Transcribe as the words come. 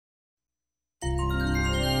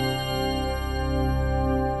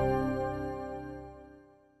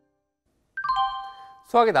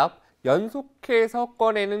수학의 답, 연속해서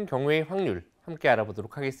꺼내는 경우의 확률 함께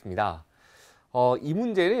알아보도록 하겠습니다. 이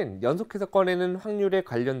문제는 연속해서 꺼내는 확률에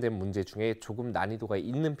관련된 문제 중에 조금 난이도가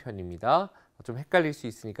있는 편입니다. 좀 헷갈릴 수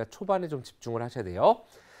있으니까 초반에 좀 집중을 하셔야 돼요.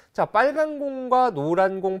 자, 빨간 공과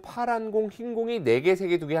노란 공, 파란 공, 흰 공이 4개,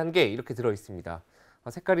 3개, 2개, 1개 이렇게 들어있습니다.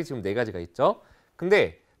 색깔이 지금 4가지가 있죠.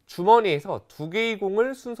 근데 주머니에서 2개의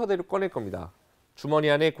공을 순서대로 꺼낼 겁니다.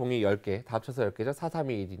 주머니 안에 공이 10개, 다 합쳐서 10개죠. 4,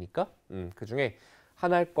 3, 2, 1이니까. 그 중에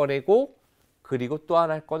하나를 꺼내고 그리고 또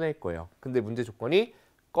하나를 꺼낼 거예요. 근데 문제 조건이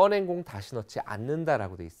꺼낸 공 다시 넣지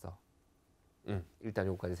않는다라고 돼 있어. 일단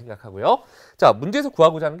요거까지 생각하고요. 자, 문제에서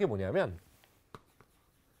구하고자 하는 게 뭐냐면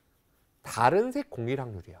다른 색 공일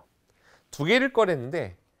확률이에요. 2개를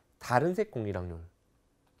꺼냈는데 다른 색 공일 확률.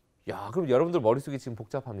 야, 그럼 여러분들 머릿속이 지금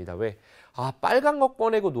복잡합니다. 왜? 빨간 거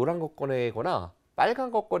꺼내고 노란 거 꺼내거나 빨간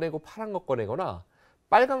거 꺼내고 파란 거 꺼내거나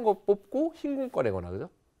빨간 거 뽑고 흰 공 꺼내거나, 그죠?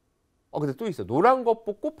 근데 또 있어. 노란 거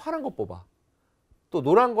뽑고 파란 거 뽑아. 또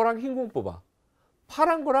노란 거랑 흰 공 뽑아.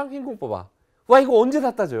 파란 거랑 흰 공 뽑아. 와, 이거 언제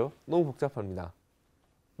다 따져요? 너무 복잡합니다.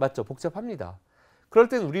 맞죠? 복잡합니다. 그럴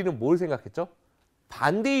땐 우리는 뭘 생각했죠?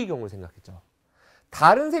 반대의 경우를 생각했죠.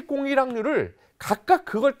 다른 색 공일 확률을 각각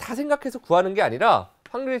그걸 다 생각해서 구하는 게 아니라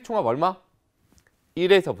확률의 총합 얼마?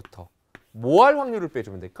 1에서부터 뭐 할 확률을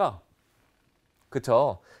빼주면 될까?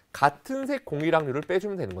 그쵸? 같은 색 공일 확률을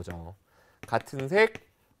빼주면 되는 거죠. 같은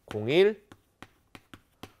색 공일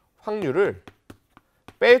확률을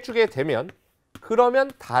빼주게 되면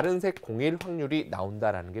그러면 다른 색 공일 확률이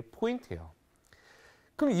나온다라는 게 포인트예요.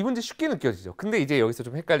 그럼 이 문제 쉽게 느껴지죠. 근데 이제 여기서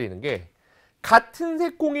좀 헷갈리는 게 같은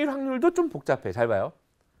색 공일 확률도 좀 복잡해. 잘 봐요.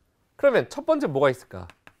 그러면 첫 번째 뭐가 있을까?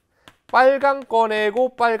 빨강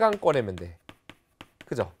꺼내고 빨강 꺼내면 돼.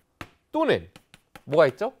 그죠? 또는 뭐가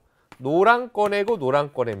있죠? 노랑 꺼내고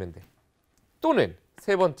노랑 꺼내면 돼. 또는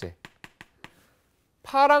세 번째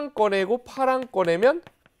파랑 꺼내고 파랑 꺼내면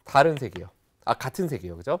다른 색이에요. 같은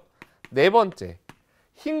색이에요. 그죠? 네 번째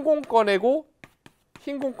흰 공 꺼내고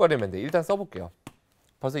흰 공 꺼내면 돼. 일단 써볼게요.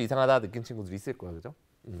 벌써 이상하다 느낀 친구들 있을 거예요. 그죠?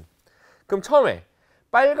 그럼 처음에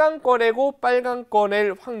빨강 꺼내고 빨강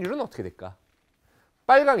꺼낼 확률은 어떻게 될까?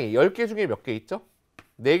 빨강이 10개 중에 몇 개 있죠?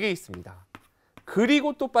 4개 있습니다.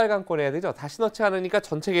 그리고 또 빨강 꺼내야 되죠? 다시 넣지 않으니까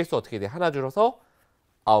전체 개수 어떻게 돼? 하나 줄어서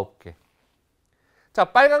 9개.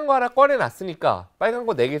 자, 빨간 거 하나 꺼내놨으니까 빨간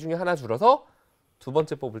거 4개 중에 하나 줄어서 두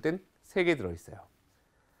번째 뽑을 땐 3개 들어있어요.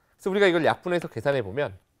 그래서 우리가 이걸 약분해서 계산해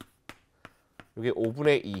보면 이게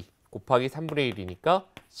 5분의 2 곱하기 3분의 1이니까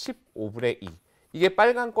 15분의 2. 이게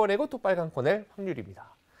빨간 꺼내고 또 빨간 꺼낼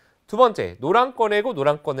확률입니다. 두 번째, 노랑 꺼내고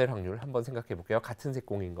노랑 꺼낼 확률 한번 생각해 볼게요. 같은 색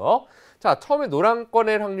공인 거. 자, 처음에 노랑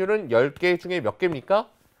꺼낼 확률은 10개 중에 몇 개입니까?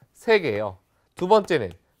 3개예요. 두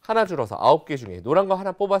번째는 하나 줄어서 9개 중에 노란 거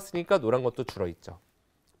하나 뽑았으니까 노란 것도 줄어있죠.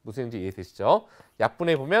 무슨 얘기인지 이해되시죠?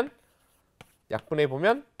 약분해 보면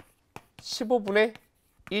 15분의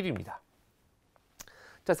 1입니다.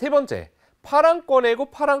 자, 세 번째, 파랑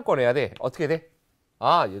꺼내고 파랑 꺼내야 돼. 어떻게 돼?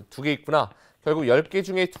 2개 있구나. 결국 10개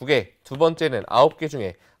중에 2개, 두 번째는 9개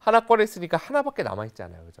중에 하나 꺼냈으니까 하나밖에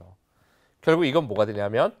남아있잖아요. 그죠? 결국 이건 뭐가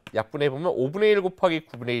되냐면 약분해보면 5분의 1 곱하기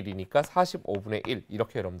 9분의 1이니까 45분의 1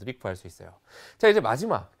 이렇게 여러분들이 구할 수 있어요. 자, 이제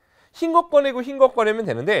마지막 흰 거 꺼내고 흰 거 꺼내면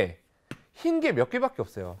되는데 흰 게 몇 개밖에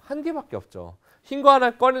없어요. 한 개밖에 없죠. 흰 거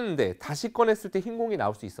하나 꺼냈는데 다시 꺼냈을 때 흰 공이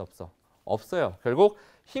나올 수 있어 없어? 없어요. 결국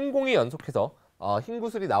흰 공이 연속해서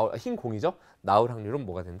흰 공이죠. 나올 확률은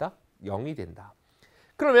뭐가 된다? 0이 된다.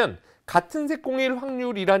 그러면 같은 색 공일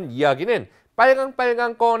확률이란 이야기는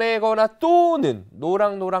빨강 꺼내거나 또는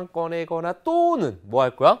노랑 꺼내거나 또는 뭐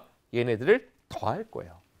할 거야? 얘네들을 더할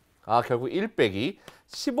거예요. 결국 1 빼기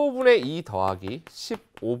 15분의 2 더하기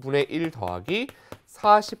 15분의 1 더하기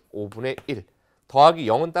 45분의 1 더하기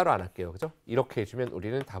 0은 따로 안 할게요. 그죠? 이렇게 해주면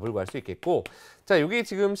우리는 답을 구할 수 있겠고, 자, 여기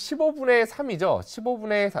지금 15분의 3이죠?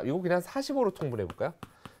 15분의 3, 이거 그냥 45로 통분해 볼까요?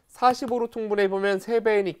 45로 통분해 보면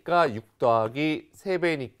 3배니까 6 더하기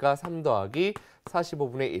 3배니까 3 더하기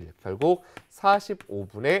 45분의 1. 결국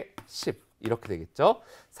 45분의 10 이렇게 되겠죠.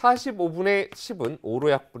 45분의 10은 5로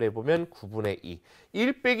약분해 보면 9분의 2.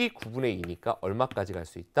 1 빼기 9분의 2니까 얼마까지 갈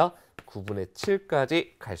수 있다? 9분의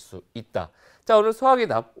 7까지 갈 수 있다. 자, 오늘 수학의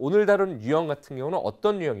답, 오늘 다룬 유형 같은 경우는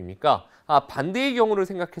어떤 유형입니까? 반대의 경우를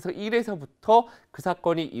생각해서 1에서부터 그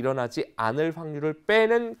사건이 일어나지 않을 확률을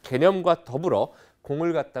빼는 개념과 더불어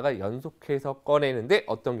공을 갖다가 연속해서 꺼내는데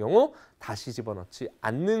어떤 경우? 다시 집어넣지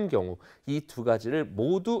않는 경우, 이 두 가지를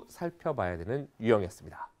모두 살펴봐야 되는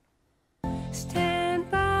유형이었습니다.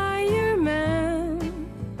 Stand by your man.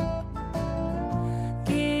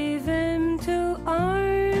 Give him 2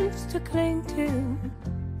 arms to cling to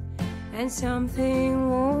and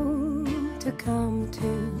something warm to come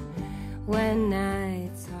to when night